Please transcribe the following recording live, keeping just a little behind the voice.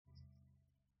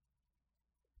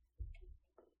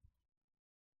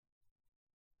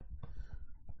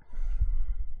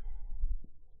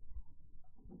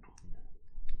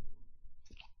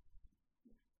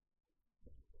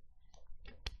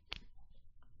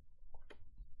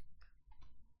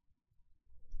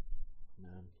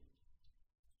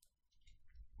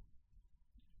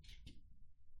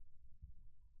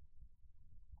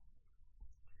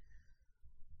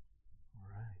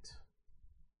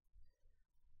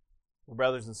Well,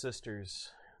 brothers and sisters,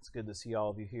 it's good to see all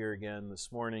of you here again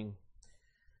this morning.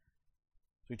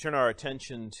 As we turn our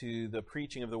attention to the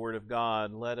preaching of the Word of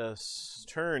God, let us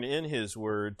turn in His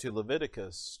Word to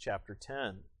Leviticus chapter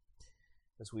 10.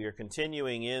 As we are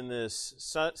continuing in this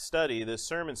study, this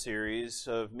sermon series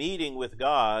of meeting with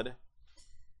God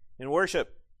in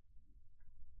worship.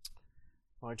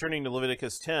 While turning to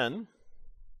Leviticus 10,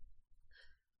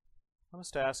 I want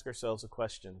us to ask ourselves a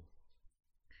question.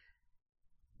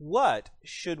 What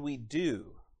should we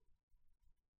do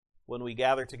when we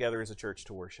gather together as a church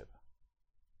to worship?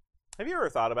 Have you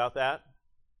ever thought about that?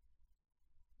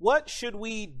 What should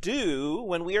we do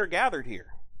when we are gathered here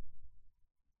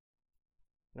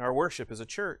in our worship as a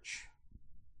church?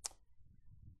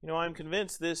 You know, I'm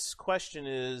convinced this question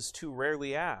is too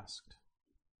rarely asked.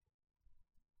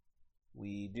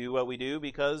 We do what we do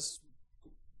because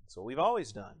it's what we've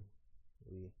always done.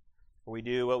 We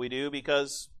do what we do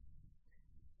because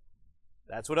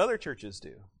that's what other churches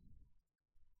do.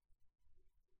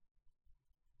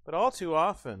 But all too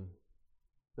often,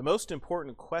 the most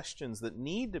important questions that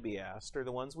need to be asked are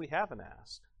the ones we haven't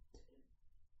asked.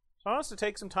 So I want us to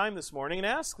take some time this morning and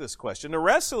ask this question, to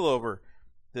wrestle over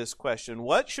this question.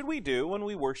 What should we do when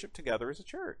we worship together as a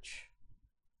church?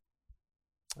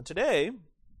 And today,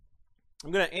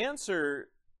 I'm going to answer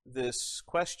this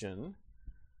question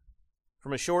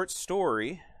from a short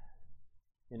story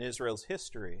in Israel's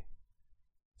history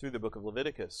through the book of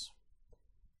Leviticus.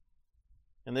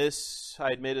 And this, I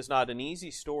admit, is not an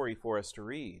easy story for us to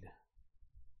read.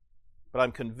 But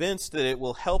I'm convinced that it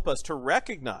will help us to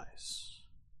recognize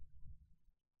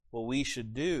what we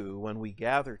should do when we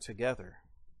gather together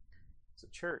as a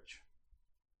church.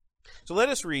 So let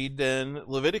us read then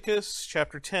Leviticus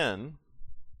chapter 10,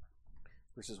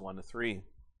 verses 1 to 3.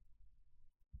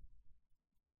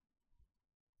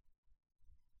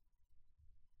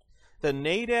 Then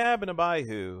Nadab and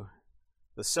Abihu,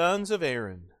 the sons of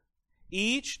Aaron,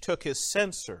 each took his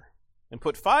censer and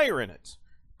put fire in it,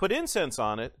 put incense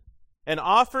on it, and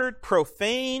offered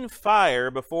profane fire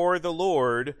before the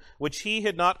Lord, which he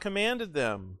had not commanded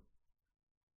them.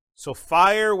 So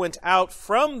fire went out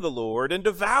from the Lord and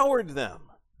devoured them,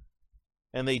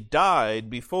 and they died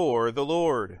before the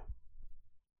Lord.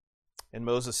 And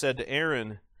Moses said to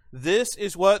Aaron, "This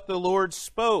is what the Lord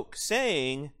spoke,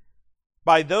 saying,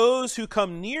 by those who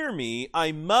come near me,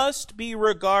 I must be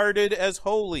regarded as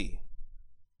holy.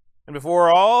 And before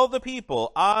all the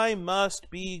people, I must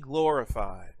be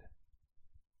glorified."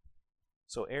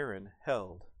 So Aaron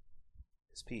held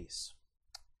his peace.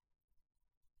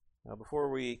 Now, before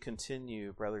we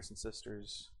continue, brothers and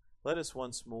sisters, let us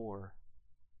once more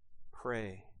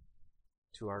pray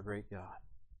to our great God.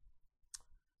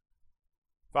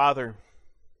 Father,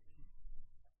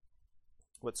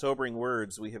 what sobering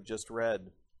words we have just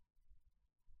read.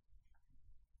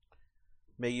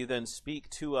 May you then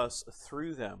speak to us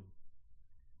through them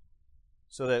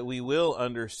so that we will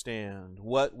understand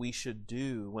what we should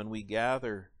do when we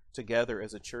gather together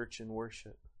as a church in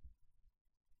worship.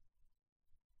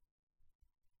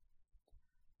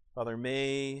 Father,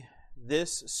 may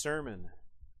this sermon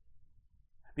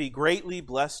be greatly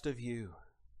blessed of you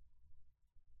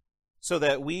so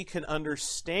that we can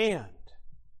understand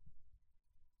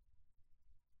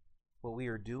what we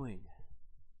are doing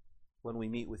when we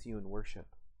meet with you in worship.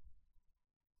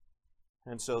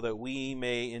 And so that we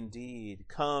may indeed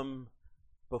come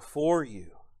before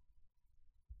you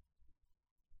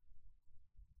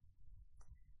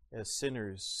as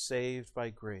sinners saved by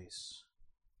grace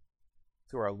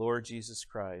through our Lord Jesus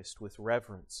Christ with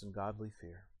reverence and godly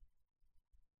fear.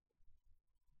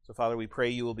 So, Father, we pray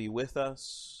you will be with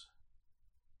us,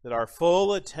 that our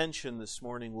full attention this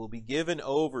morning will be given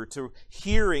over to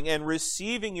hearing and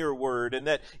receiving your word, and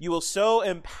that you will so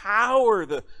empower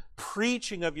the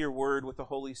preaching of your word with the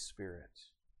Holy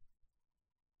Spirit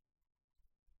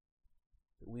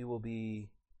that we will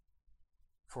be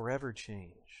forever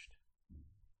changed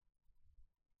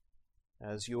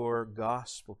as your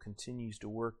gospel continues to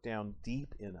work down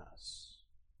deep in us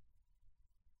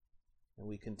and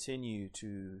we continue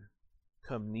to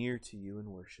come near to you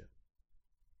in worship.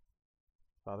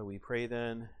 Father, we pray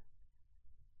then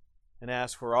and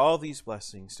ask for all these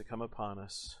blessings to come upon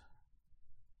us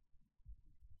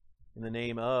in the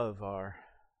name of our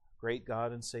great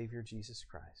God and Savior, Jesus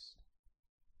Christ.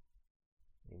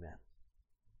 Amen.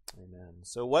 Amen.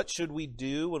 So what should we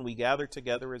do when we gather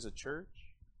together as a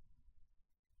church?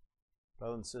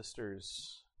 Brothers and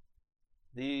sisters,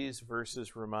 these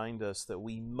verses remind us that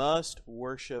we must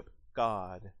worship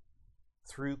God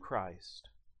through Christ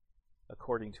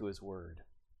according to His Word.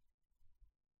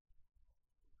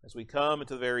 As we come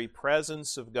into the very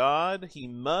presence of God, He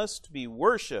must be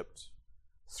worshiped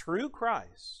through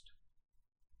Christ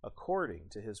according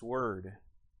to His Word.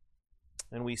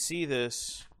 And we see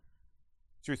this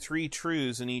through three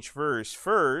truths in each verse.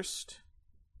 First,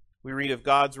 we read of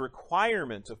God's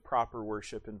requirement of proper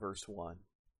worship in verse 1,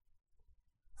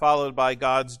 followed by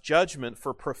God's judgment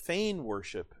for profane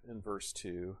worship in verse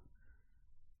 2,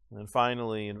 and then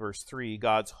finally in verse 3,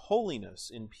 God's holiness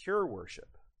in pure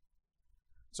worship.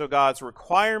 So God's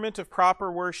requirement of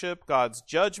proper worship, God's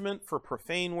judgment for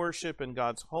profane worship, and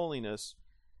God's holiness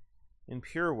in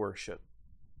pure worship.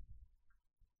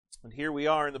 And here we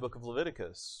are in the book of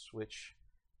Leviticus, which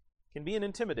can be an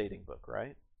intimidating book,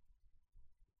 right?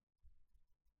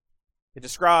 It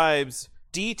describes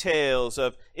details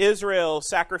of Israel's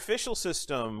sacrificial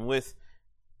system with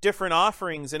different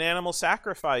offerings and animal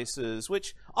sacrifices,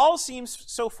 which all seems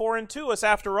so foreign to us.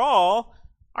 After all,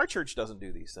 our church doesn't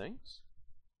do these things.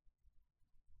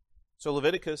 So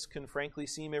Leviticus can frankly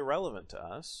seem irrelevant to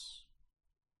us.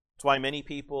 That's why many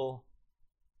people,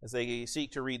 as they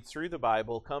seek to read through the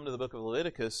Bible, come to the book of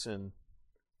Leviticus and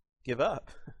give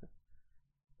up.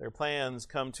 Their plans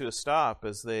come to a stop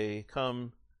as they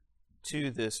come to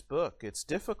this book. It's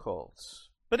difficult.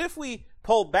 But if we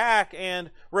pull back and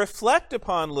reflect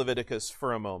upon Leviticus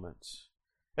for a moment,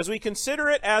 as we consider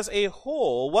it as a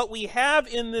whole, what we have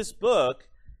in this book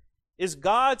is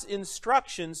God's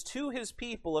instructions to His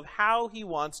people of how He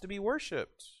wants to be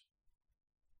worshipped.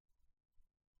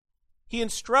 He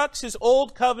instructs His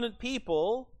old covenant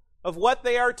people of what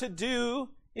they are to do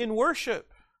in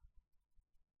worship.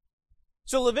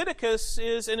 So Leviticus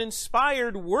is an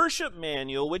inspired worship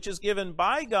manual which is given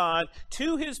by God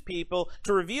to His people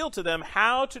to reveal to them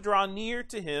how to draw near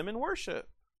to Him in worship.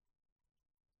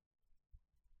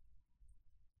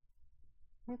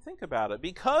 I mean, think about it.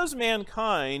 Because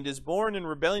mankind is born in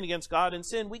rebellion against God and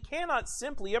sin, we cannot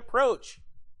simply approach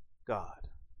God.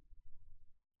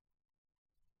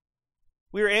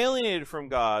 We are alienated from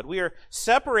God. We are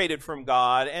separated from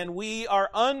God, and we are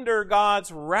under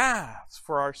God's wrath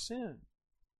for our sin.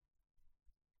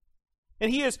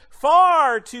 And He is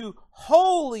far too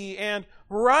holy and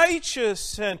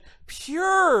righteous and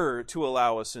pure to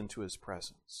allow us into His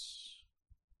presence.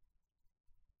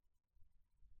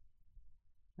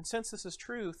 And since this is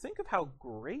true, think of how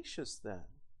gracious then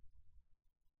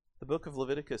the book of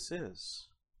Leviticus is,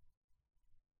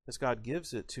 as God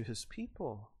gives it to His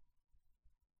people.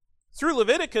 Through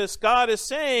Leviticus, God is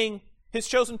saying His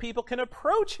chosen people can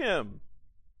approach Him.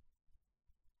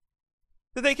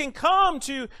 That they can come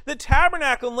to the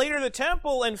tabernacle and later the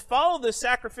temple and follow the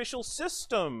sacrificial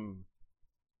system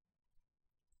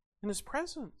in His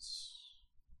presence.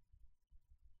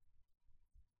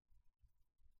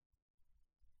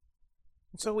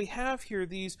 And so we have here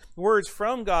these words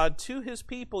from God to His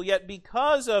people, yet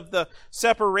because of the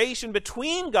separation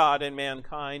between God and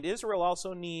mankind, Israel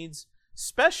also needs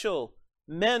special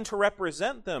men to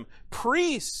represent them,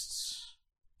 priests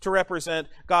to represent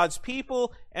God's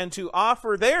people and to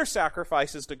offer their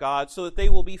sacrifices to God so that they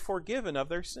will be forgiven of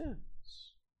their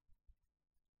sins.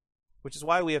 Which is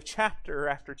why we have chapter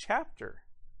after chapter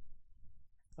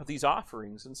of these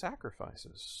offerings and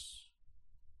sacrifices.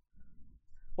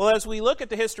 Well, as we look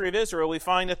at the history of Israel, we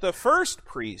find that the first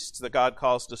priests that God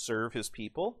calls to serve His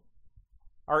people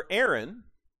are Aaron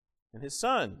and his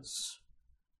sons.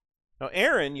 Now,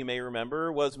 Aaron, you may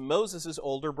remember, was Moses'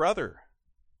 older brother.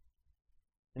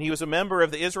 And he was a member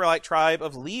of the Israelite tribe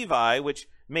of Levi, which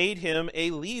made him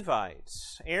a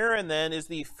Levite. Aaron, then, is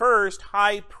the first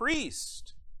high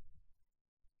priest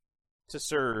to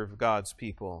serve God's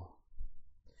people.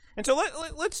 And so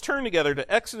let's turn together to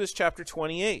Exodus chapter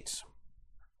 28.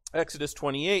 Exodus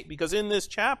 28, because in this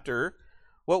chapter,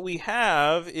 what we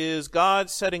have is God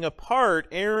setting apart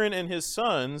Aaron and his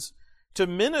sons to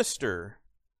minister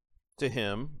to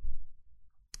Him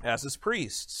as His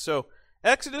priests. So,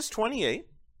 Exodus 28,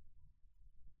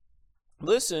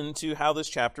 listen to how this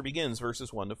chapter begins,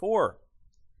 verses 1 to 4.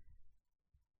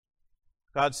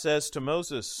 God says to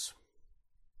Moses,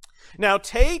 "Now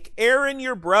take Aaron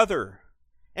your brother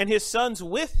and his sons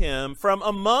with him from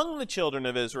among the children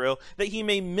of Israel, that he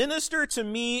may minister to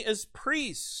me as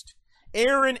priest.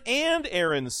 Aaron and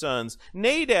Aaron's sons,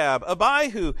 Nadab,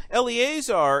 Abihu,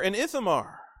 Eleazar, and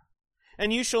Ithamar.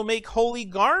 And you shall make holy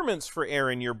garments for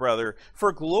Aaron your brother,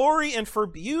 for glory and for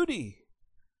beauty.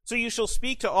 So you shall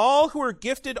speak to all who are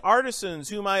gifted artisans,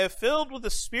 whom I have filled with the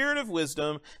spirit of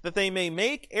wisdom, that they may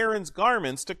make Aaron's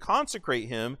garments to consecrate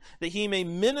him, that he may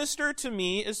minister to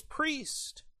me as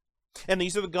priest. And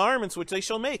these are the garments which they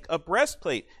shall make: a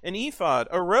breastplate, an ephod,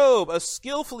 a robe, a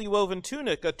skillfully woven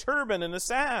tunic, a turban, and a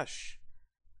sash.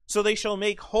 So they shall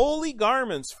make holy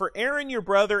garments for Aaron your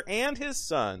brother and his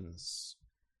sons,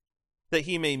 that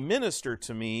he may minister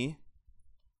to me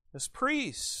as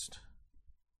priest.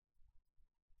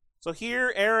 So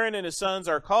here Aaron and his sons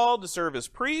are called to serve as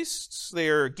priests. They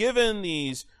are given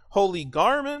these holy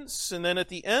garments, and then at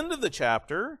the end of the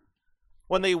chapter,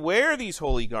 when they wear these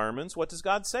holy garments, what does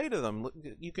God say to them?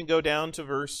 You can go down to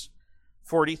verse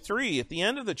 43 at the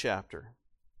end of the chapter.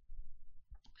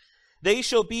 They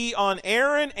shall be on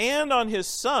Aaron and on his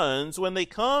sons when they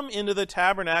come into the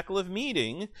tabernacle of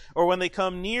meeting, or when they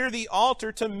come near the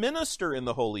altar to minister in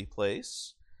the holy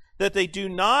place, that they do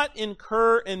not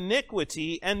incur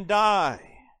iniquity and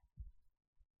die.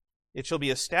 It shall be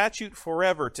a statute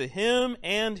forever to him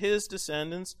and his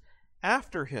descendants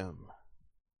after him.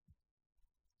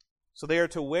 So they are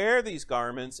to wear these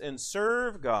garments and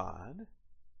serve God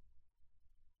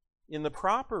in the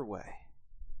proper way.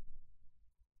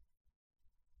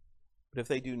 But if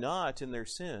they do not in their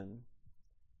sin,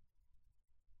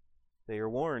 they are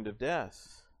warned of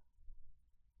death.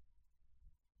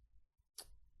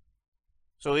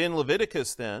 So in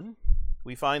Leviticus then,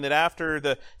 we find that after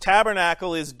the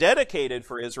tabernacle is dedicated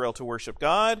for Israel to worship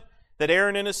God, that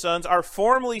Aaron and his sons are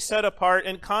formally set apart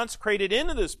and consecrated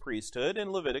into this priesthood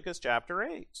in Leviticus chapter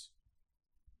 8.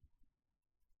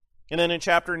 And then in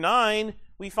chapter 9,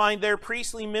 we find their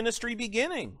priestly ministry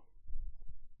beginning.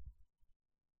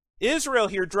 Israel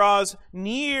here draws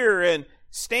near and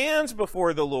stands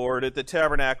before the Lord at the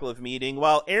tabernacle of meeting,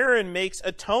 while Aaron makes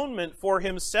atonement for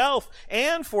himself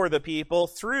and for the people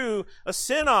through a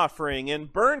sin offering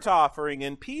and burnt offering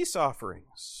and peace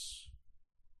offerings.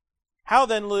 How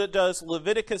then does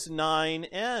Leviticus 9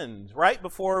 end? Right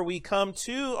before we come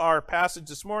to our passage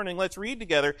this morning, let's read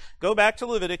together. Go back to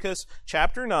Leviticus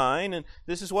chapter 9, and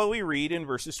this is what we read in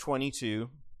verses 22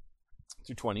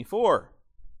 through 24.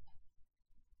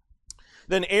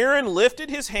 Then Aaron lifted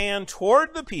his hand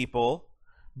toward the people,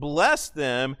 blessed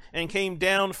them, and came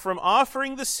down from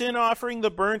offering the sin offering,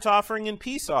 the burnt offering, and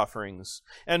peace offerings.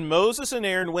 And Moses and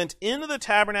Aaron went into the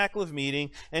tabernacle of meeting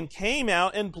and came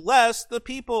out and blessed the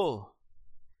people.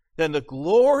 Then the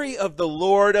glory of the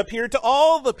Lord appeared to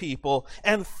all the people,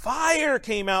 and fire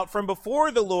came out from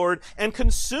before the Lord and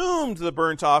consumed the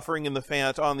burnt offering and the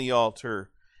fat on the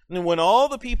altar. And when all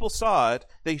the people saw it,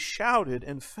 they shouted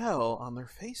and fell on their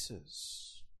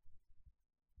faces.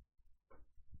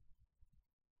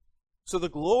 So the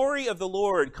glory of the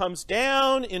Lord comes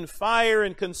down in fire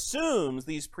and consumes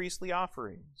these priestly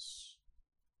offerings.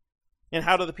 And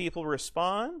how do the people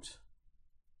respond?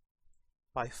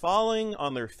 By falling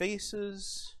on their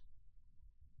faces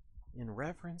in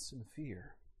reverence and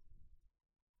fear.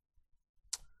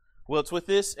 Well, it's with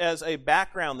this as a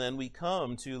background then we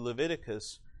come to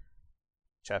Leviticus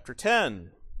chapter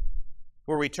 10,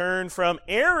 where we turn from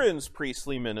Aaron's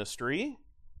priestly ministry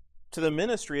to the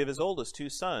ministry of his oldest two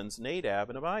sons, Nadab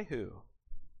and Abihu.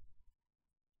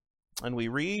 And we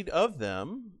read of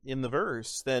them in the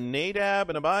verse, Then Nadab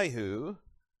and Abihu,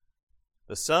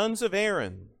 the sons of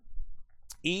Aaron,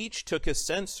 each took his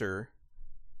censer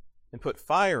and put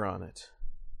fire on it,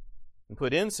 and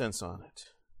put incense on it,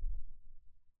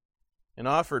 and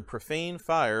offered profane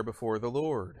fire before the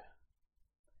Lord.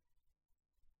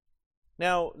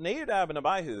 Now, Nadab and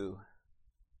Abihu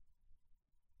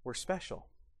were special.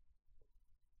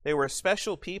 They were a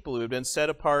special people who had been set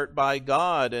apart by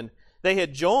God, and they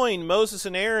had joined Moses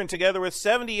and Aaron together with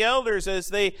 70 elders as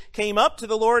they came up to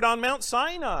the Lord on Mount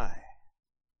Sinai,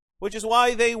 which is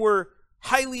why they were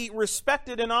highly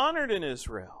respected and honored in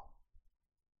Israel.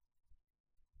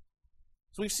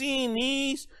 So we've seen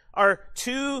these are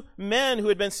two men who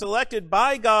had been selected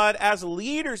by God as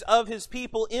leaders of his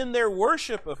people in their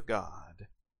worship of God.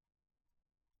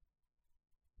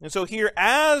 And so here,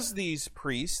 as these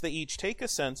priests, they each take a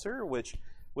censer, which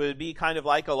would be kind of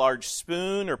like a large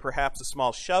spoon or perhaps a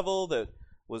small shovel that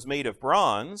was made of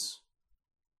bronze.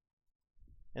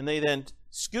 And they then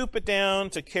scoop it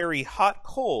down to carry hot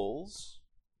coals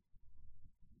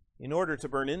in order to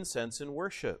burn incense in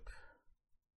worship.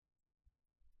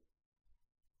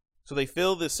 So they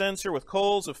fill the censer with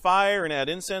coals of fire and add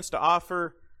incense to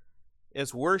offer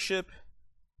as worship,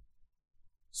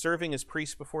 serving as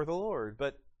priests before the Lord.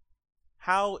 But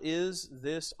how is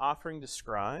this offering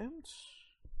described?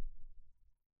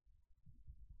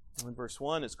 In verse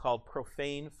 1, it's called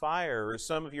profane fire, or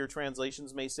some of your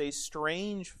translations may say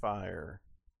strange fire.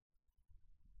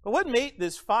 But what made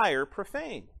this fire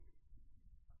profane?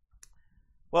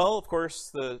 Well, of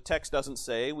course, the text doesn't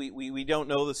say. We don't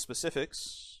know the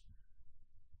specifics.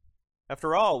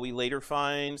 After all, we later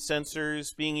find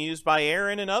censers being used by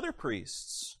Aaron and other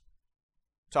priests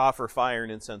to offer fire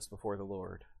and incense before the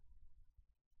Lord.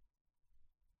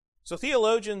 So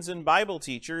theologians and Bible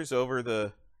teachers over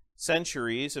the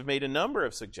centuries have made a number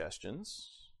of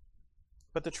suggestions,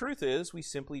 but the truth is we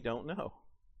simply don't know.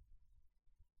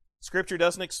 Scripture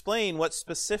doesn't explain what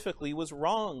specifically was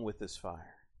wrong with this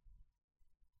fire.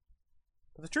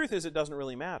 But the truth is it doesn't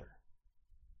really matter.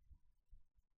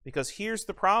 Because here's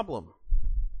the problem.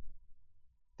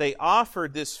 They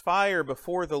offered this fire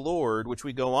before the Lord, which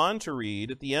we go on to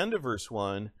read at the end of verse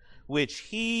 1, which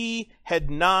He had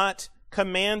not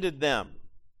commanded them.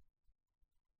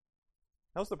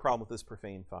 That was the problem with this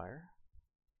profane fire.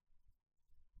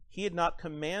 He had not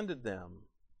commanded them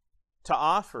to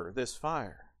offer this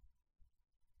fire.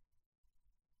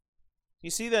 You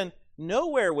see, then,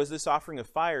 nowhere was this offering of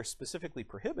fire specifically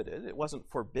prohibited. It wasn't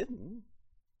forbidden.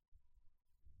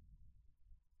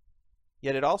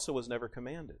 Yet it also was never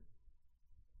commanded.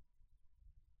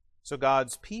 So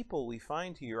God's people, we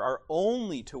find here, are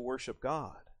only to worship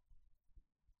God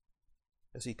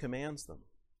as He commands them.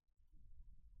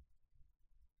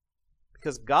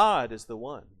 Because God is the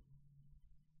one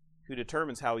who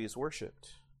determines how He is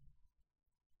worshipped.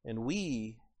 And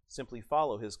we simply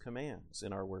follow His commands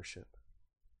in our worship.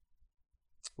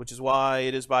 Which is why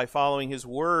it is by following His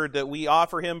word that we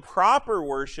offer Him proper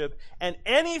worship, and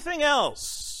anything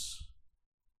else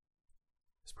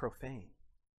is profane.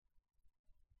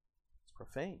 It's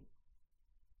profane.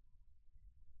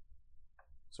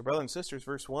 So, brothers and sisters,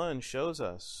 verse 1 shows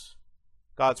us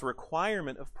God's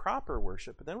requirement of proper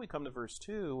worship. But then we come to verse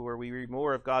 2, where we read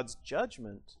more of God's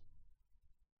judgment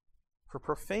for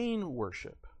profane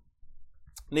worship.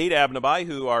 Nadab and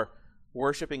Abihu are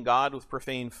worshiping God with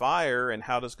profane fire, and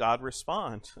how does God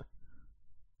respond?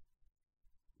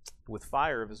 With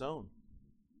fire of His own.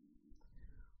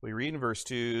 We read in verse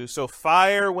 2, "So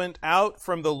fire went out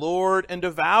from the Lord and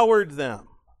devoured them."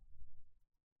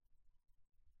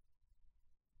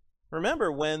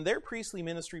 Remember, when their priestly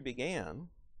ministry began,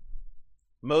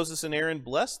 Moses and Aaron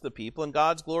blessed the people, and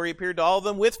God's glory appeared to all of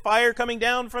them with fire coming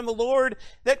down from the Lord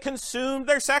that consumed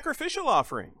their sacrificial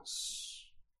offerings.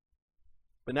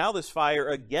 But now this fire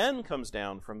again comes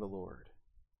down from the Lord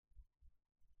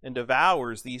and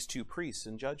devours these two priests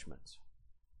in judgment.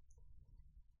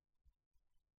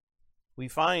 We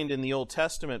find in the Old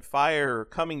Testament fire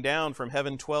coming down from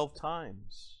heaven 12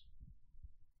 times,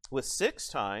 with 6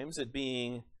 times it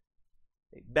being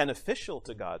beneficial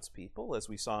to God's people, as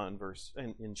we saw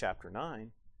in chapter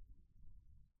 9,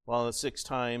 while the 6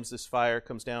 times this fire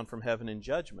comes down from heaven in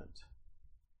judgment,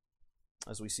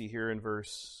 as we see here in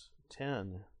verse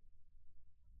 10.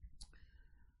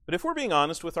 But if we're being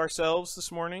honest with ourselves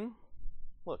this morning,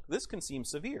 look, this can seem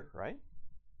severe, right?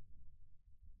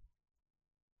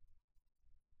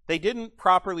 They didn't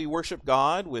properly worship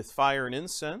God with fire and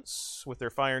incense, with their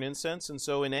fire and incense, and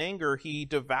so in anger He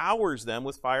devours them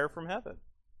with fire from heaven.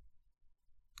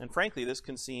 And frankly, this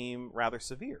can seem rather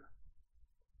severe.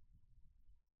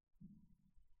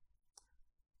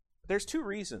 But there's 2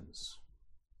 reasons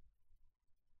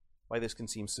why this can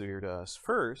seem severe to us.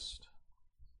 First,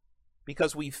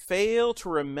 because we fail to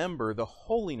remember the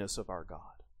holiness of our God.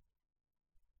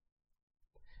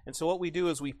 And so what we do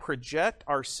is we project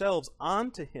ourselves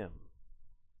onto Him,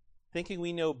 thinking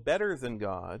we know better than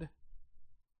God,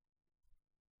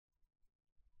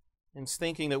 and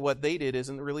thinking that what they did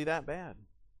isn't really that bad.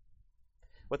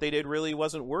 What they did really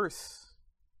wasn't worth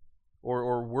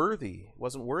or worthy,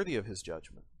 wasn't worthy of His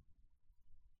judgment.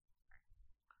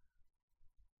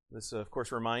 This, of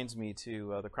course, reminds me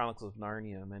to the Chronicles of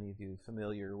Narnia. Many of you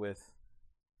familiar with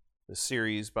the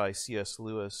series by C.S.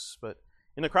 Lewis. But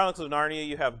in the Chronicles of Narnia,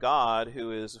 you have God,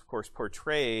 who is, of course,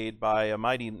 portrayed by a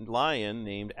mighty lion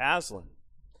named Aslan.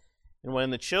 And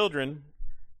when the children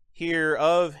hear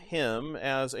of him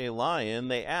as a lion,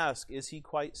 they ask, "Is he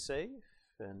quite safe?"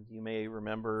 And you may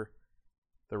remember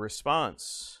the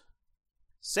response.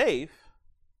 Safe?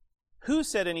 Who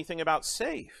said anything about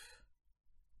safe?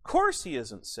 Of course he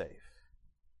isn't safe.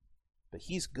 But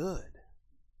he's good.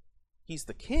 He's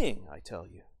the king, I tell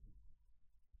you.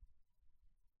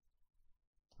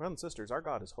 Brothers and sisters, our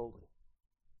God is holy.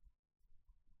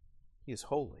 He is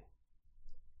holy.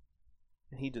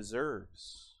 And He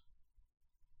deserves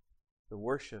the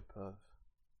worship of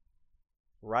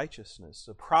righteousness,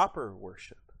 a proper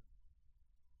worship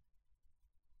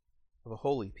of a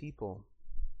holy people.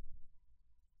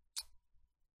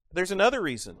 There's another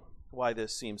reason why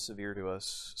this seems severe to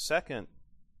us. Second,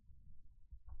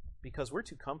 because we're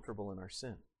too comfortable in our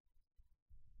sin.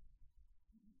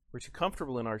 We're too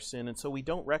comfortable in our sin, and so we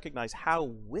don't recognize how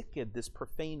wicked this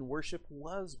profane worship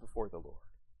was before the Lord.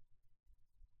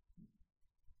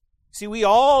 See, we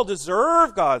all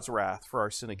deserve God's wrath for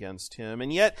our sin against Him,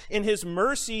 and yet in His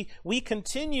mercy we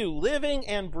continue living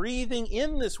and breathing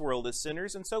in this world as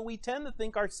sinners, and so we tend to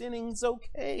think our sinning's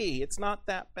okay. It's not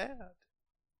that bad.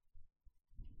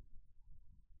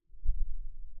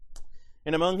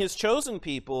 And among His chosen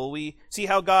people, we see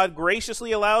how God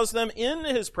graciously allows them into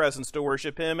His presence to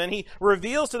worship Him, and He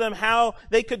reveals to them how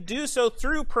they could do so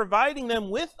through providing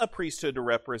them with a priesthood to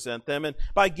represent them, and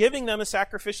by giving them a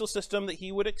sacrificial system that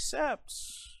He would accept.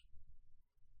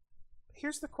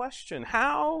 Here's the question: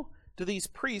 how do these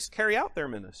priests carry out their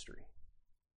ministry?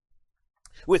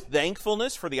 With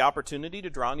thankfulness for the opportunity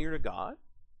to draw near to God?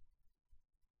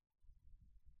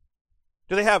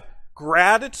 Do they have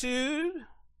gratitude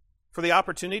for the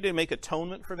opportunity to make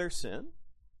atonement for their sin?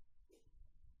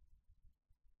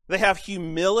 They have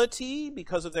humility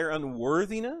because of their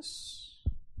unworthiness.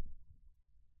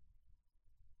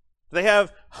 They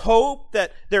have hope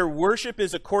that their worship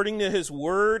is according to His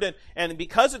Word, and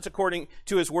because it's according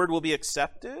to His Word will be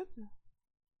accepted?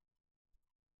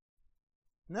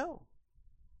 No.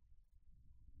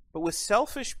 But with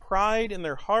selfish pride in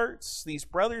their hearts, these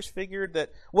brothers figured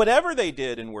that whatever they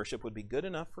did in worship would be good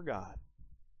enough for God.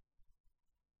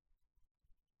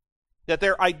 That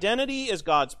their identity as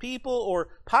God's people, or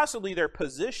possibly their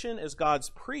position as God's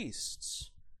priests,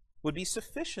 would be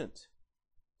sufficient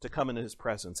to come into His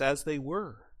presence as they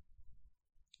were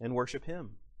and worship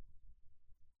Him.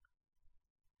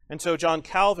 And so John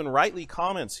Calvin rightly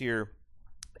comments here,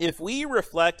 if we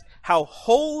reflect how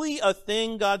holy a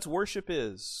thing God's worship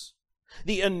is,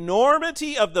 the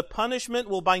enormity of the punishment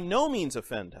will by no means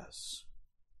offend us.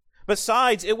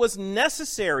 Besides, it was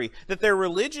necessary that their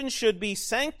religion should be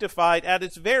sanctified at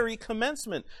its very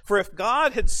commencement. For if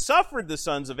God had suffered the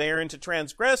sons of Aaron to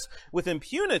transgress with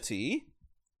impunity,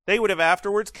 they would have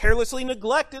afterwards carelessly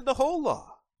neglected the whole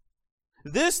law.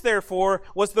 This, therefore,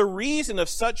 was the reason of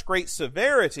such great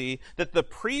severity, that the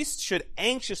priests should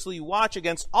anxiously watch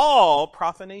against all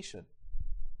profanation.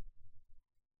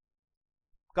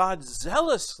 God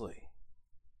zealously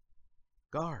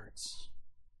guards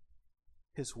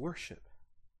His worship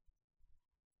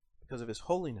because of His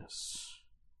holiness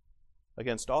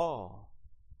against all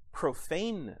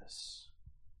profaneness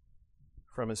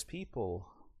from His people.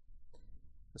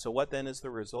 So what then is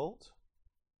the result?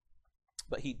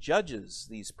 But He judges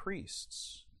these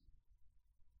priests,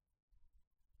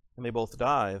 and they both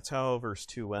die. That's how verse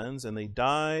 2 ends. And they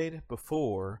died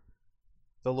before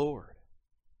the Lord.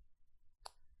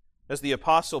 As the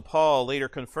Apostle Paul later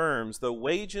confirms, the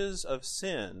wages of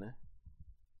sin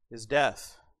is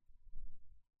death.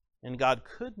 And God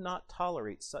could not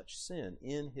tolerate such sin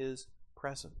in His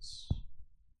presence.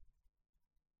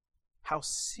 How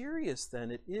serious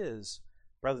then it is,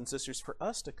 brothers and sisters, for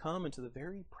us to come into the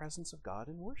very presence of God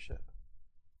in worship.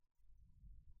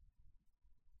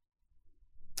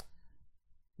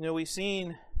 You know, we've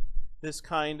seen this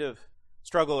kind of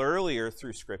struggle earlier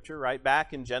through Scripture, right?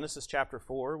 Back in Genesis chapter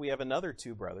 4, we have another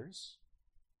two brothers,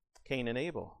 Cain and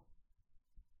Abel.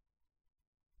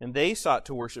 And they sought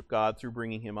to worship God through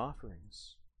bringing Him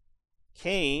offerings.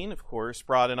 Cain, of course,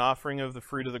 brought an offering of the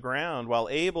fruit of the ground, while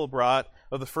Abel brought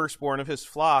of the firstborn of his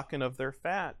flock and of their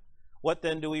fat. What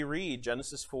then do we read?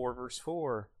 Genesis 4, verse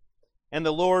 4. And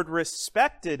the Lord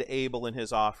respected Abel in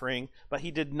his offering, but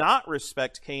He did not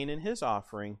respect Cain in his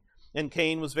offering. And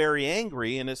Cain was very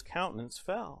angry, and his countenance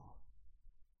fell.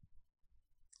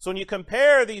 So when you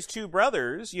compare these two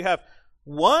brothers, you have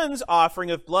one's offering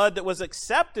of blood that was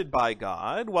accepted by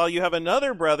God, while you have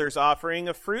another brother's offering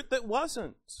of fruit that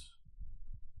wasn't.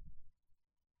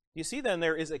 You see then,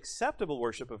 there is acceptable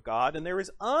worship of God, and there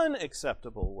is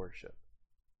unacceptable worship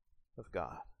of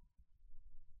God.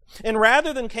 And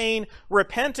rather than Cain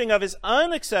repenting of his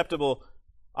unacceptable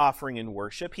offering in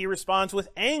worship, he responds with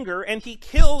anger and he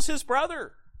kills his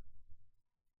brother.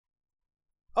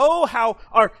 Oh, how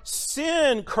our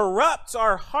sin corrupts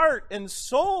our heart and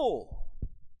soul.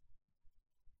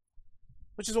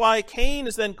 Which is why Cain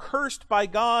is then cursed by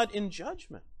God in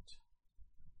judgment.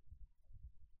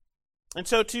 And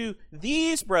so to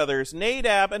these brothers,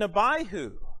 Nadab and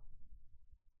Abihu,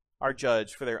 are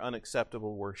judged for their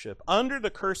unacceptable worship, under the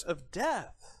curse of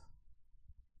death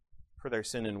for their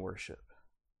sin in worship.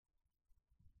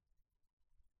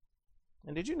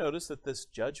 And did you notice that this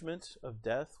judgment of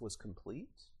death was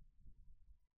complete?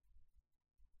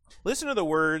 Listen to the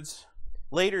words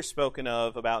later spoken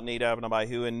of about Nadab and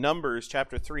Abihu in Numbers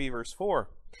chapter 3, verse 4.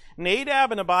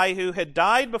 Nadab and Abihu had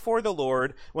died before the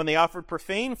Lord when they offered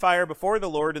profane fire before the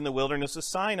Lord in the wilderness of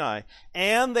Sinai,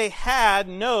 and they had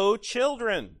no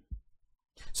children.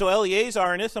 So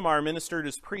Eleazar and Ithamar ministered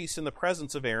as priests in the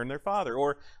presence of Aaron their father.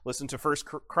 Or listen to 1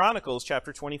 Chronicles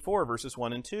chapter 24, verses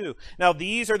 1 and 2. Now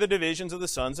these are the divisions of the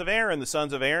sons of Aaron. The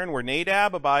sons of Aaron were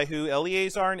Nadab, Abihu,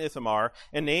 Eleazar, and Ithamar.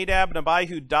 And Nadab and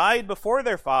Abihu died before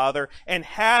their father and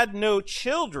had no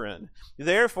children.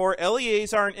 Therefore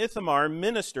Eleazar and Ithamar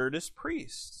ministered as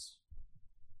priests.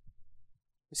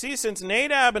 You see, since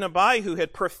Nadab and Abihu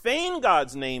had profaned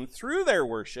God's name through their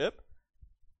worship,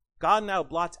 God now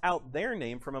blots out their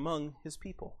name from among his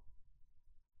people.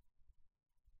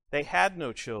 They had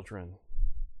no children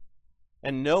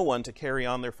and no one to carry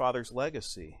on their father's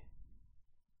legacy.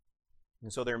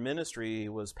 And so their ministry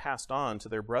was passed on to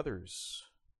their brothers.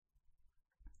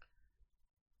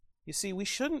 You see, we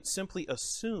shouldn't simply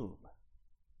assume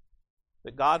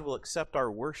that God will accept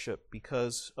our worship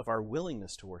because of our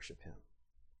willingness to worship him.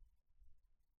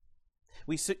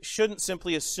 We shouldn't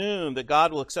simply assume that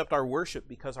God will accept our worship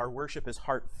because our worship is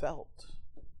heartfelt.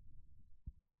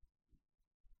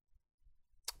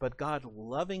 But God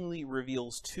lovingly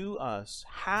reveals to us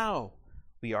how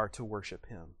we are to worship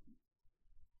him.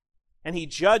 And he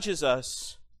judges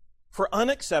us for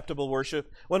unacceptable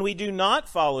worship when we do not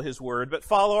follow his word, but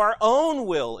follow our own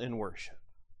will in worship.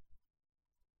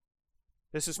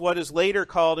 This is what is later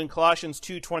called in Colossians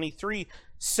 2:23,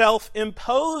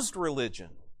 self-imposed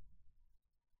religion,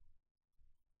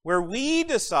 where we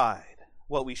decide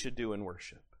what we should do in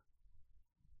worship.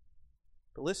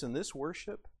 But listen, this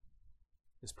worship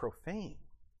is profane,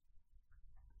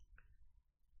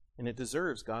 and it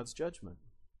deserves God's judgment.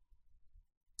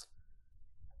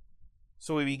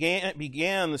 So we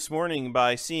began this morning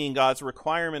by seeing God's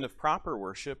requirement of proper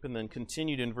worship, and then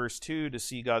continued in verse 2 to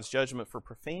see God's judgment for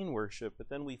profane worship. But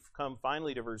then we've come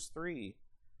finally to verse 3,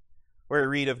 where we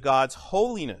read of God's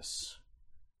holiness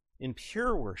in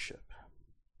pure worship.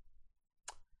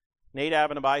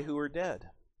 Nadab and Abihu are dead.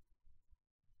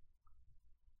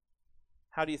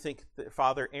 How do you think that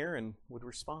Father Aaron would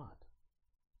respond?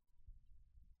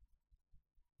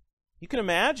 You can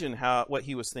imagine what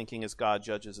he was thinking as God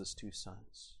judges his two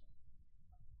sons.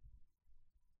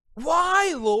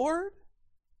 Why, Lord?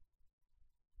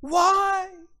 Why?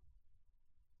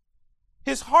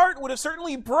 His heart would have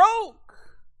certainly broke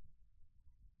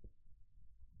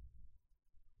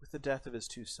with the death of his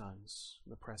two sons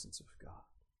in the presence of God.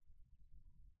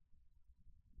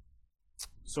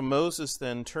 So Moses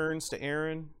then turns to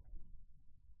Aaron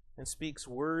and speaks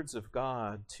words of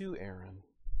God to Aaron.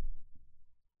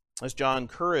 As John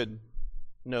Currid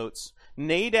notes,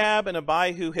 Nadab and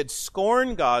Abihu had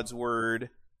scorned God's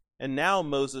word, and now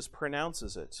Moses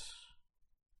pronounces it,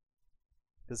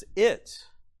 because it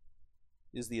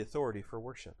is the authority for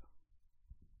worship.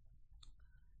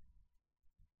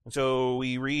 And so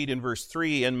we read in verse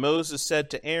 3, and Moses said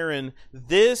to Aaron,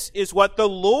 "This is what the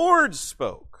Lord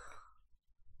spoke."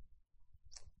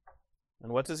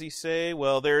 And what does he say?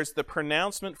 Well, there's the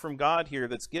pronouncement from God here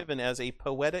that's given as a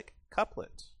poetic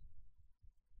couplet,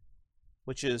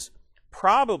 which is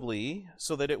probably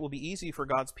so that it will be easy for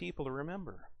God's people to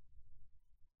remember.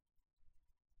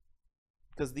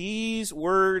 Because these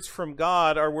words from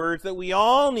God are words that we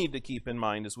all need to keep in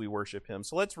mind as we worship him.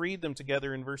 So let's read them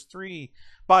together in verse 3.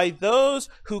 By those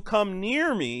who come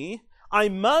near me, I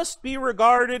must be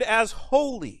regarded as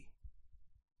holy.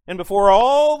 And before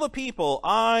all the people,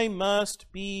 I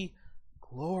must be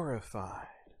glorified.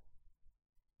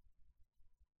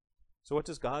 So what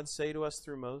does God say to us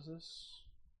through Moses?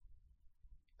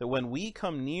 That when we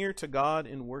come near to God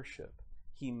in worship,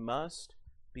 he must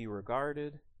be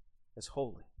regarded as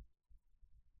holy,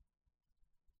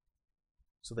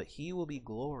 so that he will be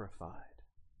glorified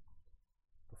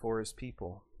before his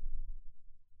people.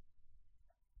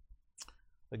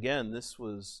 Again, this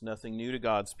was nothing new to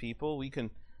God's people. We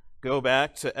can go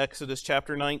back to Exodus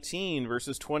chapter 19,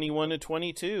 verses 21 to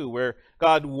 22, where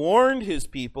God warned his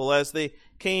people as they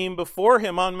came before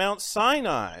him on Mount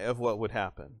Sinai of what would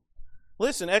happen.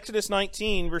 Listen, Exodus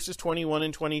 19, verses 21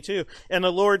 and 22. And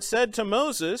the Lord said to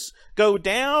Moses, "Go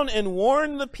down and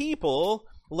warn the people,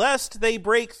 lest they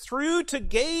break through to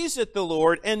gaze at the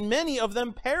Lord, and many of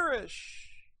them perish."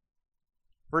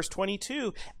 Verse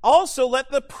 22, also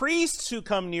let the priests who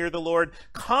come near the Lord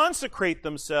consecrate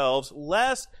themselves,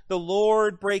 lest the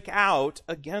Lord break out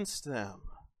against them.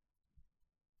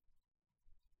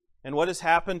 And what has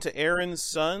happened to Aaron's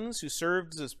sons who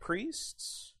served as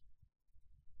priests?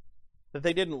 That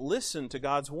they didn't listen to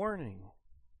God's warning.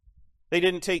 They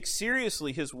didn't take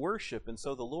seriously his worship, and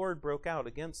so the Lord broke out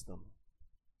against them.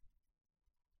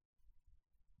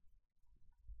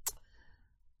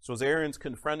 So as Aaron's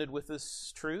confronted with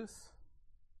this truth,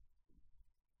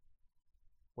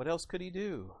 what else could he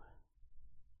do?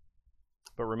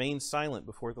 but remained silent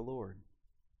before the Lord.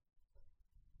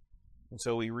 And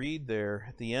so we read there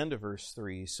at the end of verse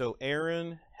 3, so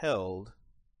Aaron held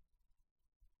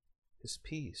his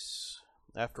peace.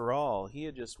 After all, he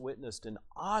had just witnessed an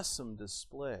awesome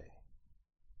display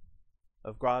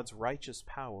of God's righteous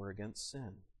power against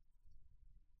sin.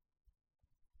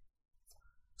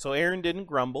 So Aaron didn't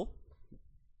grumble.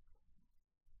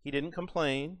 He didn't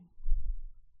complain.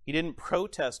 He didn't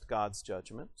protest God's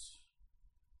judgment.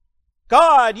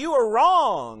 God, you are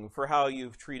wrong for how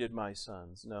you've treated my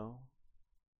sons. No.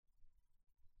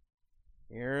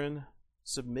 Aaron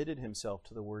submitted himself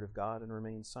to the word of God and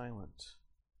remained silent.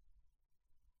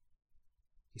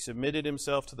 He submitted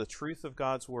himself to the truth of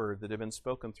God's word that had been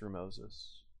spoken through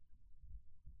Moses,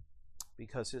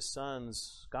 because his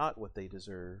sons got what they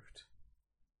deserved.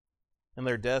 And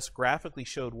their deaths graphically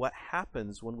showed what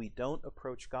happens when we don't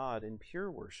approach God in pure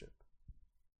worship,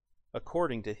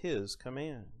 according to his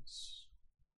commands.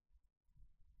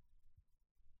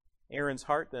 Aaron's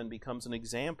heart then becomes an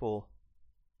example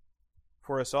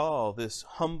for us all, this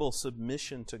humble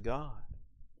submission to God.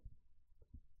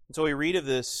 And so we read of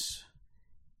this,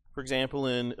 for example,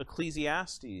 in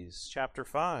Ecclesiastes chapter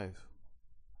 5,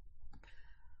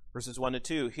 verses 1 to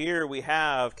 2. Here we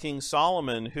have King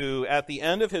Solomon, who at the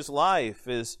end of his life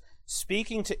is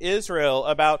speaking to Israel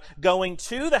about going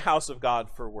to the house of God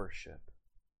for worship.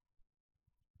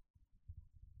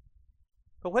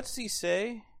 But what does he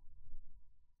say?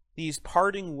 These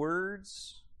parting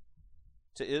words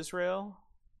to Israel.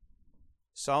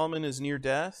 Solomon is near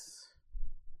death.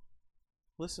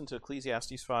 Listen to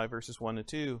Ecclesiastes 5, verses 1 to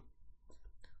 2.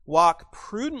 Walk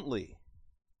prudently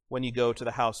when you go to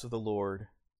the house of the Lord,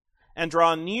 and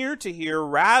draw near to hear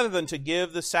rather than to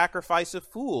give the sacrifice of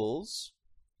fools,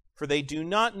 for they do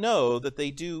not know that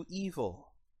they do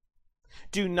evil.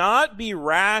 Do not be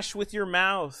rash with your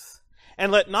mouth,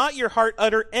 and let not your heart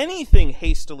utter anything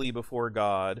hastily before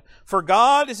God. For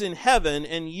God is in heaven,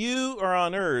 and you are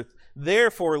on earth.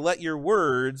 Therefore let your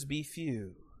words be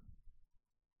few.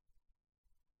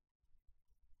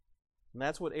 And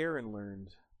that's what Aaron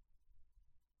learned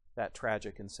that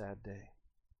tragic and sad day.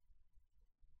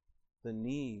 The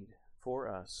need for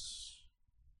us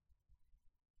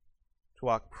to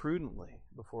walk prudently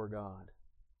before God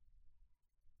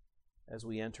as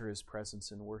we enter his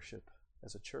presence in worship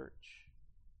as a church.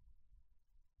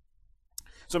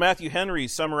 So Matthew Henry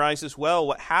summarizes well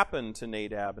what happened to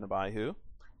Nadab and Abihu.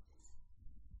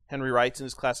 Henry writes in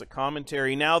his classic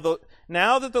commentary, Now that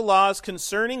the laws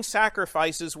concerning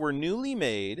sacrifices were newly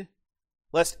made,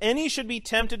 lest any should be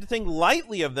tempted to think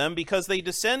lightly of them because they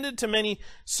descended to many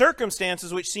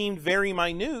circumstances which seemed very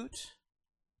minute,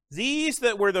 these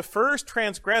that were the first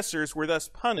transgressors were thus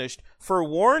punished for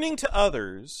warning to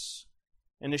others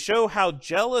and to show how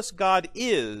jealous God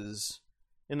is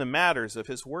in the matters of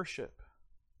his worship.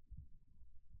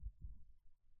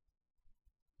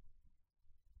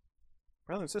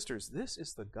 Brothers and sisters, this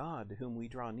is the God to whom we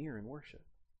draw near in worship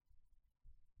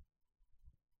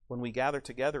when we gather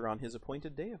together on his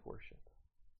appointed day of worship.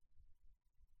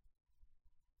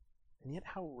 And yet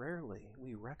how rarely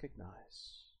we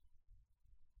recognize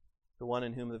the one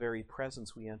in whom the very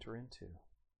presence we enter into.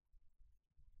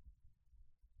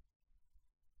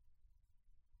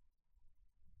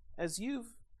 As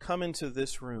you've come into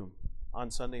this room on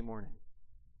Sunday morning,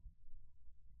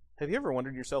 have you ever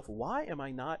wondered yourself, why am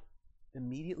I not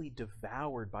immediately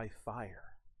devoured by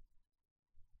fire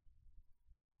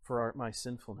for my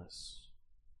sinfulness?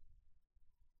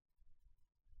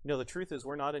 You know, the truth is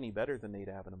we're not any better than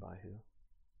Nadab and Abihu.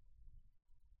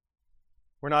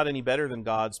 We're not any better than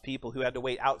God's people who had to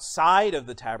wait outside of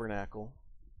the tabernacle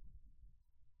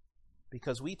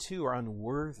because we too are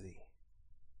unworthy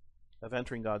of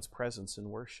entering God's presence in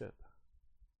worship.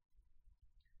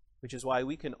 Which is why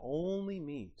we can only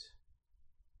meet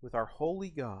with our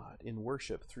holy God in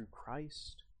worship through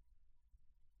Christ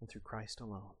and through Christ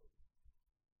alone.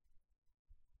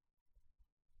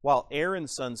 While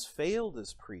Aaron's sons failed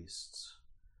as priests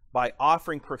by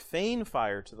offering profane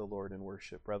fire to the Lord in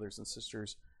worship, brothers and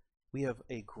sisters, we have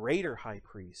a greater high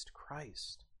priest,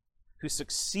 Christ, who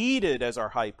succeeded as our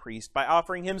high priest by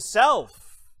offering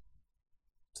himself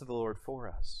to the Lord for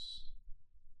us,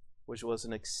 which was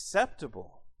an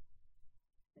acceptable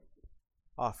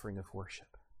offering of worship.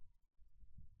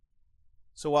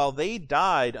 So while they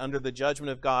died under the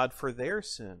judgment of God for their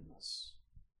sins,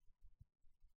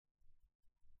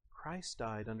 Christ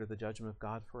died under the judgment of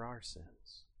God for our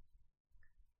sins.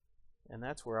 And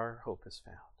that's where our hope is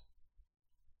found.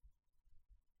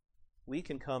 We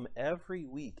can come every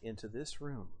week into this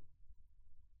room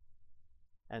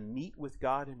and meet with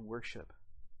God in worship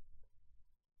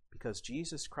because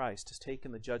Jesus Christ has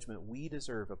taken the judgment we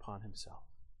deserve upon himself.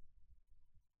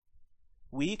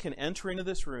 We can enter into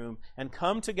this room and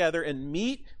come together and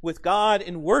meet with God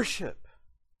in worship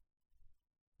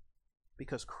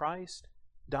because Christ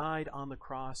died on the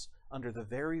cross under the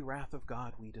very wrath of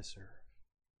God we deserve.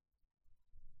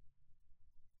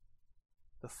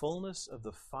 The fullness of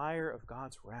the fire of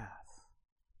God's wrath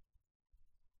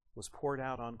was poured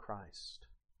out on Christ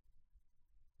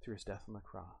through his death on the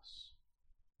cross.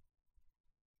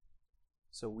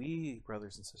 So we,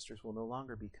 brothers and sisters, will no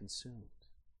longer be consumed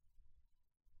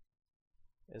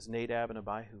as Nadab and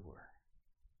Abihu were.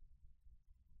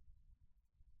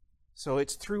 So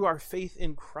it's through our faith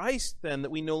in Christ, then,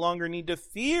 that we no longer need to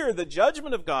fear the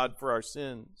judgment of God for our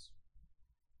sins.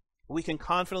 We can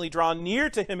confidently draw near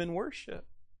to him in worship.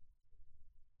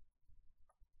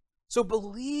 So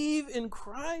believe in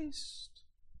Christ.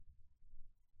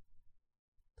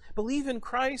 Believe in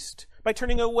Christ by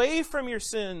turning away from your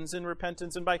sins in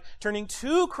repentance and by turning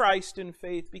to Christ in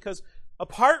faith, because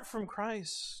apart from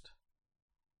Christ,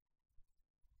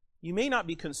 you may not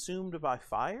be consumed by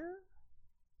fire,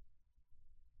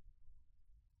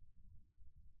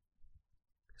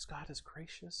 because God is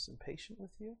gracious and patient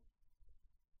with you,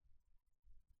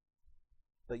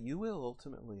 but you will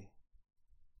ultimately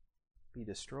be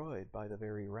destroyed by the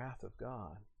very wrath of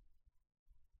God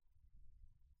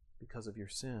because of your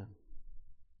sin.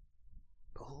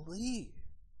 Believe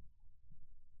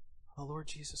on the Lord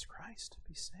Jesus Christ to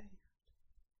be saved.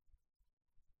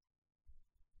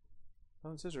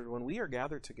 Brothers and sisters, when we are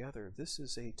gathered together, this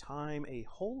is a time, a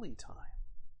holy time.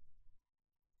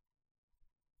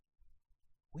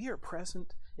 We are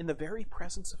present in the very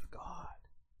presence of God.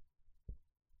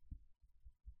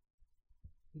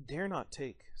 We dare not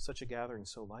take such a gathering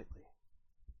so lightly.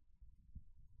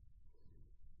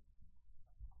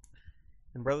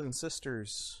 And brothers and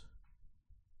sisters,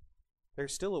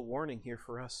 there's still a warning here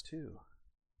for us too,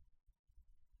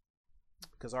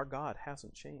 because our God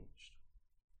hasn't changed.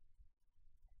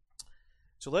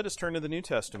 So let us turn to the New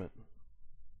Testament.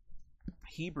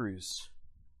 Hebrews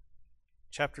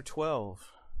chapter 12.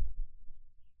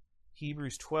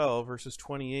 Hebrews 12, verses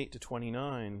 28 to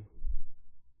 29.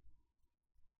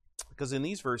 Because in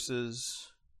these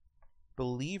verses,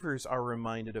 believers are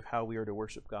reminded of how we are to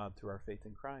worship God through our faith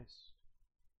in Christ.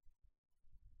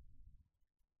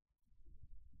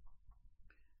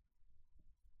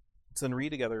 Let's then read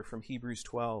together from Hebrews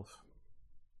 12.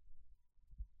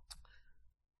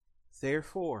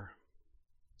 Therefore,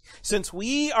 since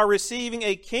we are receiving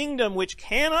a kingdom which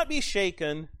cannot be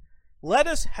shaken, let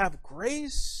us have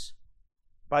grace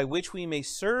by which we may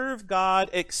serve God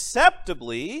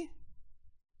acceptably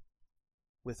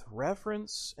with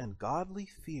reverence and godly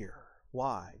fear.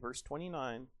 Why? Verse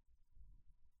 29.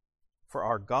 For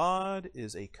our God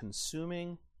is a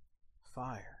consuming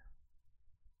fire.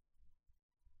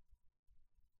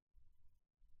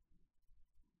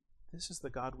 This is the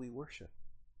God we worship.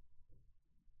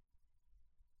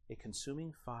 A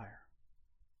consuming fire.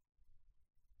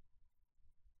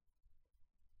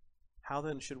 How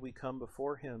then should we come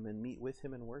before him and meet with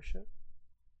him in worship?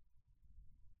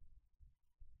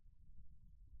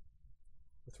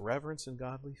 With reverence and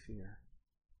godly fear,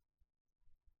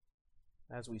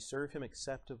 as we serve him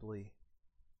acceptably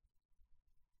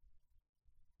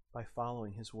by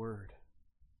following his word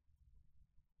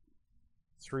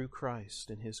through Christ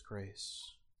and his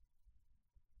grace.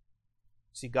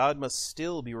 See, God must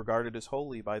still be regarded as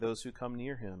holy by those who come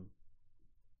near him.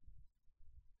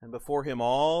 And before him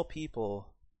all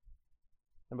people,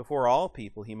 and before all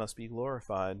people he must be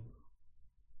glorified.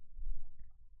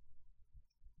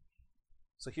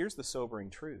 So here's the sobering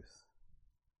truth.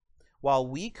 While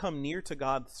we come near to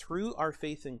God through our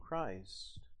faith in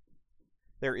Christ,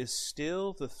 there is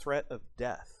still the threat of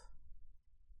death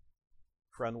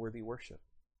for unworthy worship.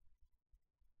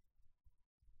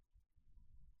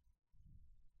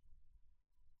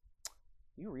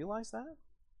 Do you realize that?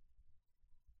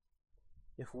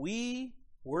 If we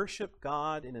worship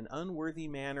God in an unworthy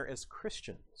manner as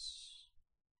Christians,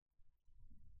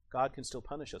 God can still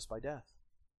punish us by death.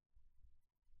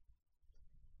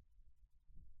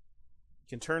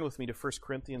 You can turn with me to 1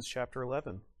 Corinthians chapter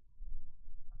 11,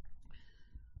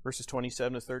 verses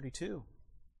 27 to 32.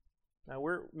 Now,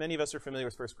 many of us are familiar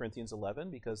with 1 Corinthians 11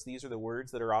 because these are the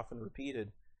words that are often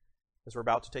repeated as we're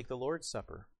about to take the Lord's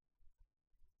Supper.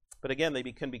 But again, they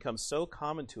can become so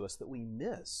common to us that we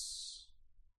miss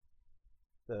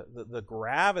the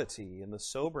gravity and the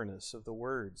soberness of the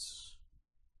words.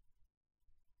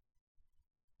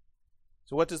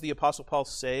 So what does the Apostle Paul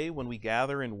say when we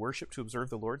gather in worship to observe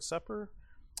the Lord's Supper?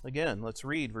 Again, let's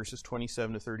read verses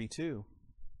 27 to 32.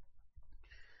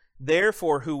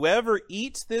 Therefore, whoever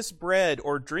eats this bread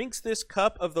or drinks this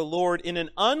cup of the Lord in an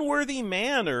unworthy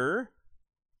manner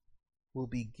will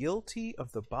be guilty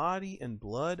of the body and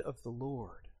blood of the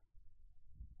Lord.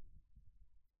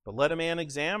 But let a man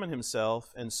examine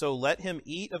himself, and so let him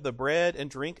eat of the bread and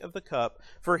drink of the cup.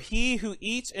 For he who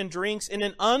eats and drinks in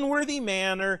an unworthy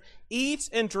manner eats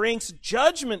and drinks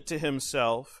judgment to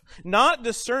himself, not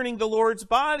discerning the Lord's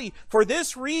body. For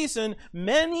this reason,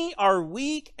 many are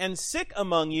weak and sick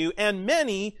among you, and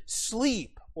many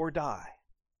sleep or die.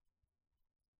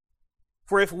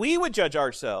 For if we would judge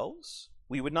ourselves,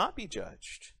 we would not be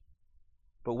judged.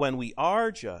 But when we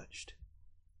are judged,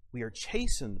 we are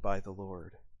chastened by the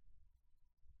Lord,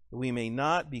 that we may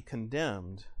not be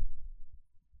condemned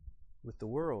with the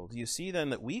world. Do you see then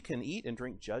that we can eat and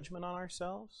drink judgment on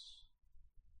ourselves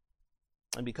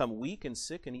and become weak and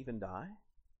sick and even die?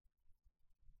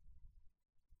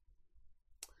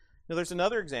 Now, there's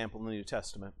another example in the New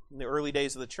Testament, in the early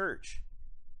days of the church,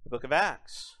 the book of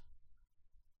Acts.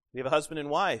 We have a husband and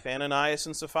wife, Ananias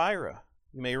and Sapphira,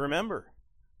 you may remember.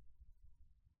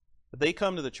 But they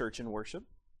come to the church and worship.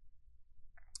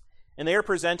 And they're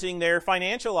presenting their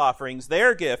financial offerings,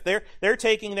 their gift. They're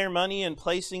taking their money and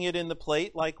placing it in the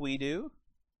plate like we do.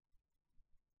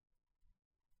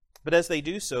 But as they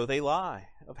do so, they lie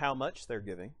of how much they're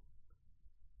giving.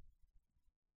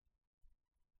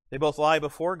 They both lie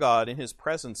before God in His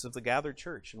presence of the gathered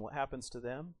church. And what happens to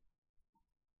them?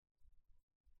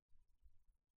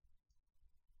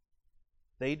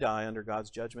 They die under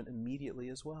God's judgment immediately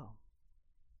as well.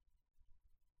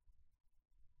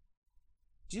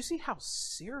 Do you see how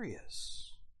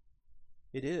serious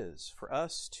it is for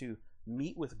us to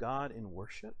meet with God in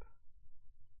worship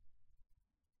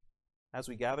as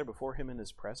we gather before Him in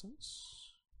His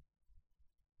presence?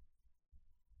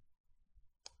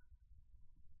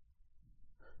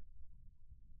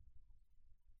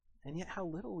 And yet how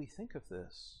little we think of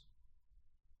this.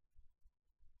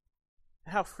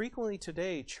 How frequently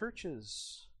today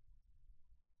churches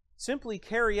simply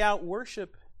carry out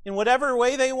worship in whatever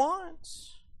way they want,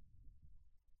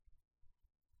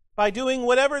 by doing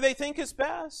whatever they think is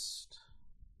best.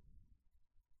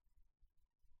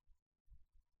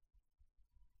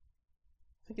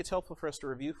 I think it's helpful for us to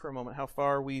review for a moment how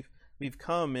far we've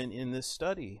come in this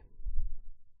study.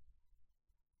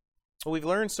 What we've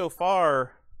learned so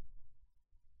far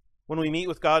when we meet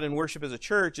with God in worship as a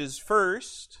church is,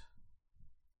 first,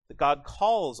 that God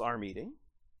calls our meeting.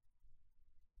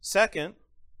 Second,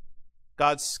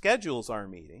 God schedules our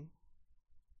meeting.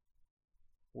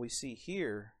 What we see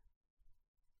here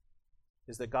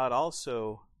is that God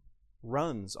also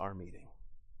runs our meeting.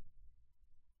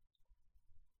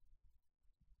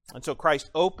 And so Christ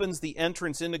opens the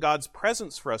entrance into God's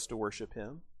presence for us to worship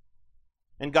Him.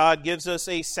 And God gives us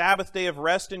a Sabbath day of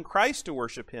rest in Christ to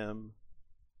worship Him.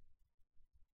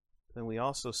 Then we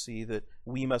also see that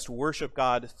we must worship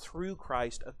God through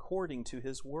Christ according to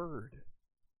His Word.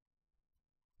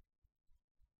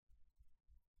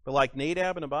 But like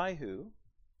Nadab and Abihu,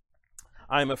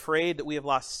 I am afraid that we have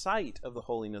lost sight of the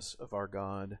holiness of our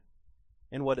God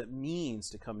and what it means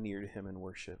to come near to Him in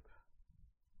worship.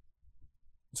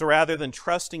 So rather than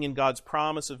trusting in God's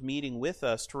promise of meeting with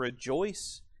us to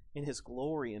rejoice in His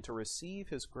glory and to receive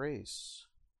His grace,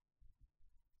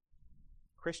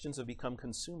 Christians have become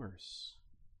consumers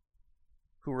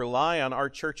who rely on our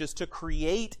churches to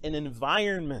create an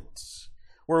environment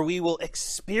where we will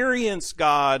experience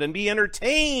God and be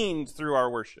entertained through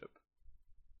our worship.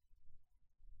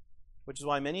 Which is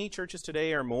why many churches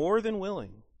today are more than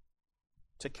willing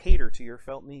to cater to your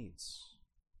felt needs.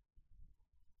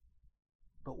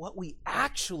 But what we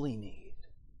actually need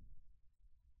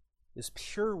is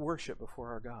pure worship before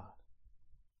our God,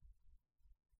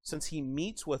 since He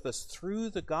meets with us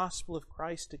through the gospel of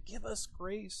Christ to give us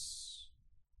grace,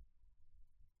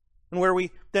 and where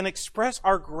we then express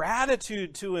our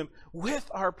gratitude to Him with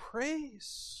our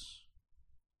praise.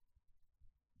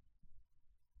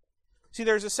 See,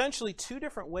 there's essentially two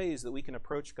different ways that we can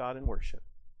approach God in worship.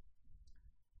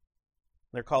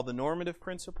 They're called the normative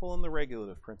principle and the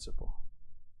regulative principle.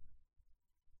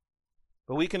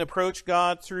 But we can approach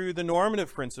God through the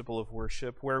normative principle of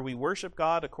worship, where we worship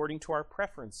God according to our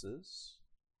preferences,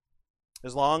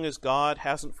 as long as God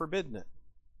hasn't forbidden it.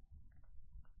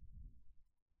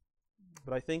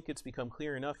 But I think it's become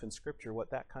clear enough in Scripture what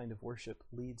that kind of worship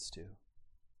leads to.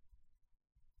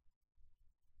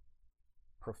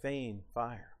 Profane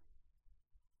fire,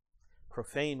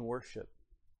 profane worship,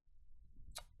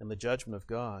 and the judgment of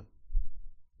God.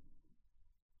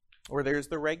 Or there's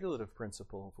the regulative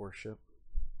principle of worship,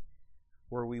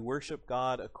 where we worship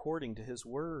God according to His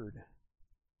Word.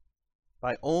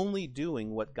 by only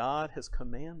doing what God has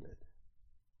commanded.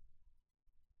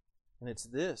 And it's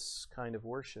this kind of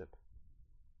worship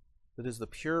that is the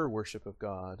pure worship of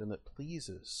God and that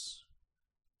pleases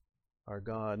our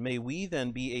God. May we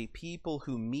then be a people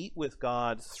who meet with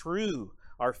God through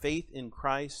our faith in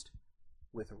Christ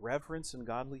with reverence and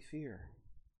godly fear.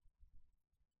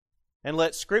 And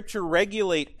let Scripture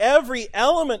regulate every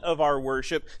element of our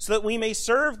worship so that we may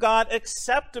serve God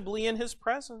acceptably in His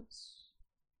presence.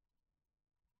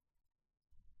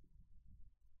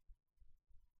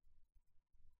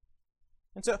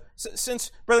 And so,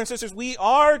 since, brothers and sisters, we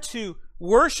are to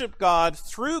worship God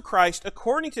through Christ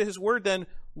according to His Word, then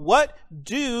what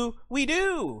do we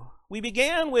do? We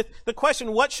began with the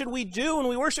question, what should we do when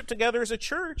we worship together as a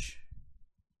church?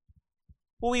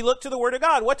 Well, we look to the Word of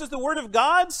God. What does the Word of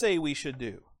God say we should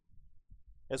do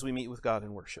as we meet with God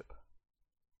in worship?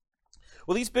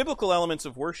 Well, these biblical elements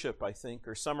of worship, I think,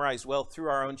 are summarized well through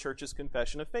our own church's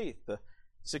confession of faith, the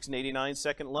 689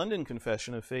 Second London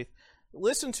Confession of Faith.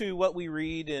 Listen to what we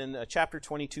read in chapter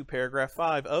 22, paragraph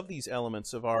 5 of these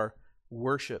elements of our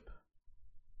worship.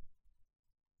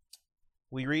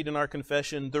 We read in our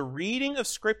confession, the reading of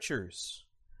Scriptures,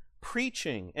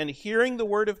 preaching and hearing the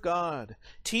Word of God,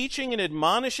 teaching and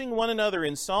admonishing one another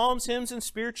in psalms, hymns, and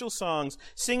spiritual songs,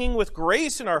 singing with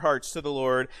grace in our hearts to the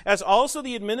Lord, as also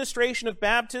the administration of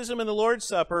baptism and the Lord's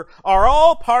Supper, are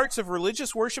all parts of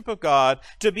religious worship of God,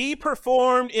 to be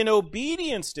performed in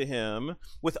obedience to Him,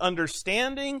 with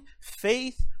understanding,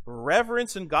 faith,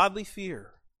 reverence, and godly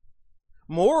fear.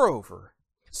 Moreover,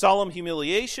 solemn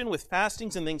humiliation with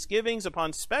fastings and thanksgivings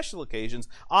upon special occasions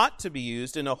ought to be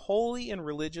used in a holy and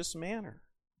religious manner.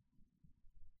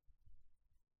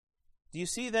 Do you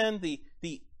see then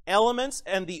the elements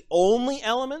and the only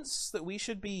elements that we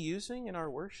should be using in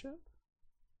our worship?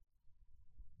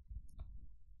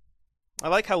 I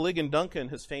like how Ligon Duncan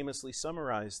has famously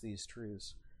summarized these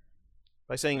truths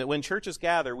by saying that when churches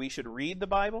gather, we should read the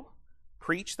Bible,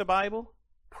 preach the Bible,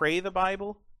 pray the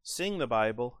Bible, sing the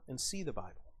Bible, and see the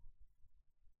Bible.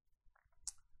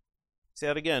 Say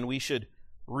that again. We should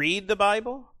read the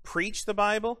Bible, preach the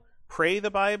Bible, pray the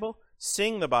Bible,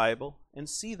 sing the Bible, and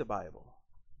see the Bible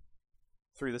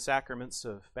through the sacraments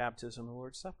of baptism and the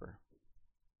Lord's Supper.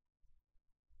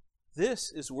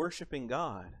 This is worshiping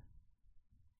God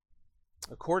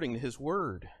according to His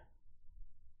Word.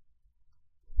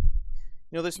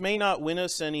 You know, this may not win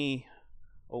us any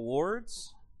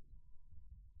awards.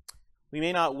 We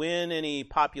may not win any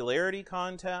popularity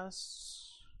contests.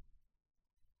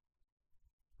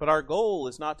 But our goal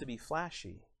is not to be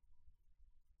flashy,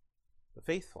 but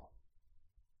faithful.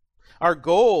 Our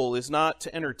goal is not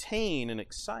to entertain and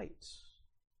excite,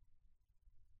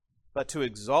 but to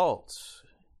exalt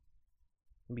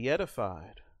and be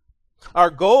edified.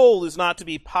 Our goal is not to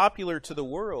be popular to the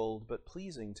world, but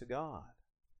pleasing to God.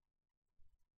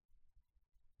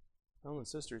 Brothers and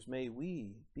sisters, may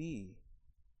we be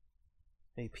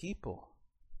a people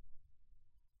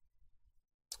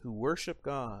who worship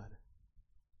God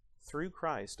through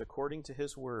Christ according to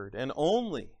His Word, and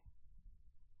only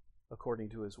according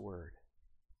to His Word.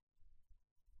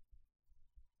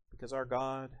 Because our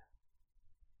God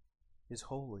is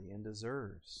holy and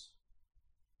deserves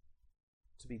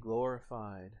to be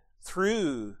glorified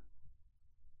through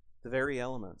the very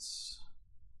elements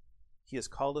He has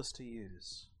called us to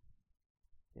use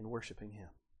in worshiping Him.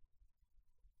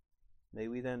 May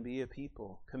we then be a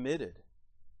people committed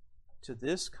to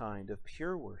this kind of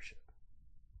pure worship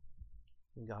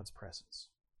in God's presence.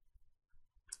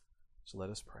 So let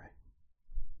us pray.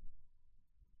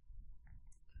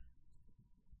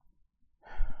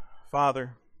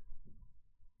 Father,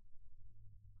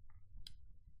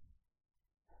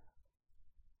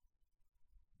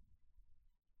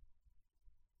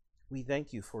 we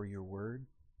thank You for Your Word,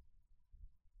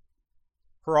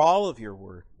 for all of Your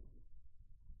Word,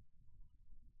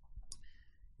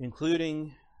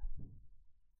 including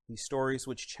these stories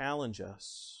which challenge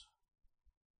us.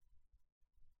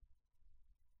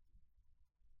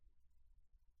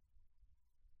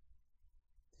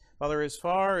 Father, as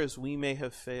far as we may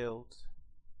have failed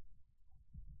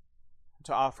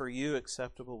to offer You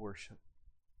acceptable worship,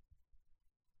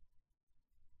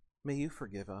 may You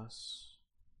forgive us.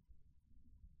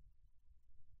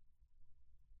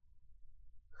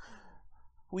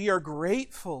 We are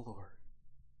grateful, Lord,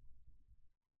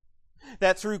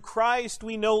 that through Christ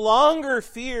we no longer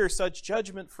fear such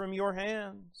judgment from Your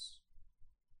hands.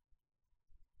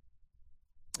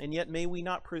 And yet may we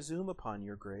not presume upon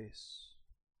Your grace,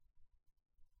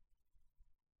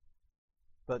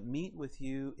 but meet with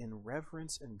You in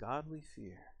reverence and godly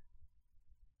fear,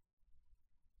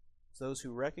 those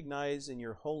who recognize in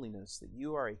your holiness that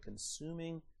you are a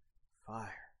consuming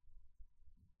fire.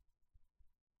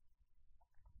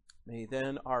 May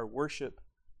then our worship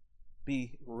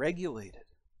be regulated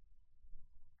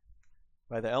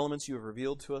by the elements you have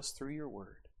revealed to us through your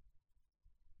word.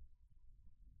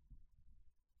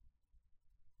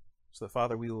 So,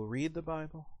 Father, we will read the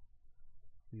Bible,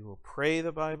 we will pray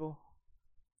the Bible,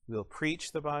 we will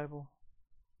preach the Bible,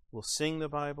 we'll sing the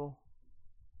Bible,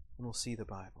 and we'll see the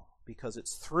Bible, because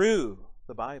it's through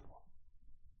the Bible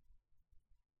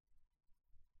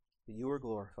that you are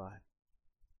glorified.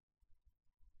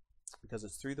 Because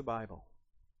it's through the Bible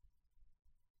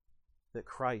that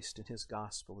Christ and His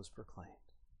gospel is proclaimed.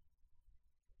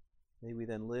 May we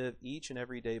then live each and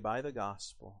every day by the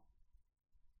gospel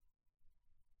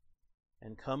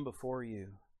and come before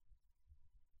you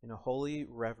in a holy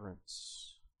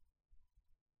reverence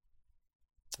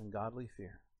and godly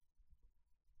fear.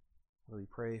 We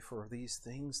pray for these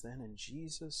things then in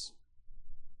Jesus'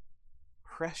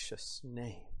 precious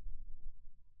name.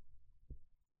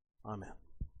 Amen.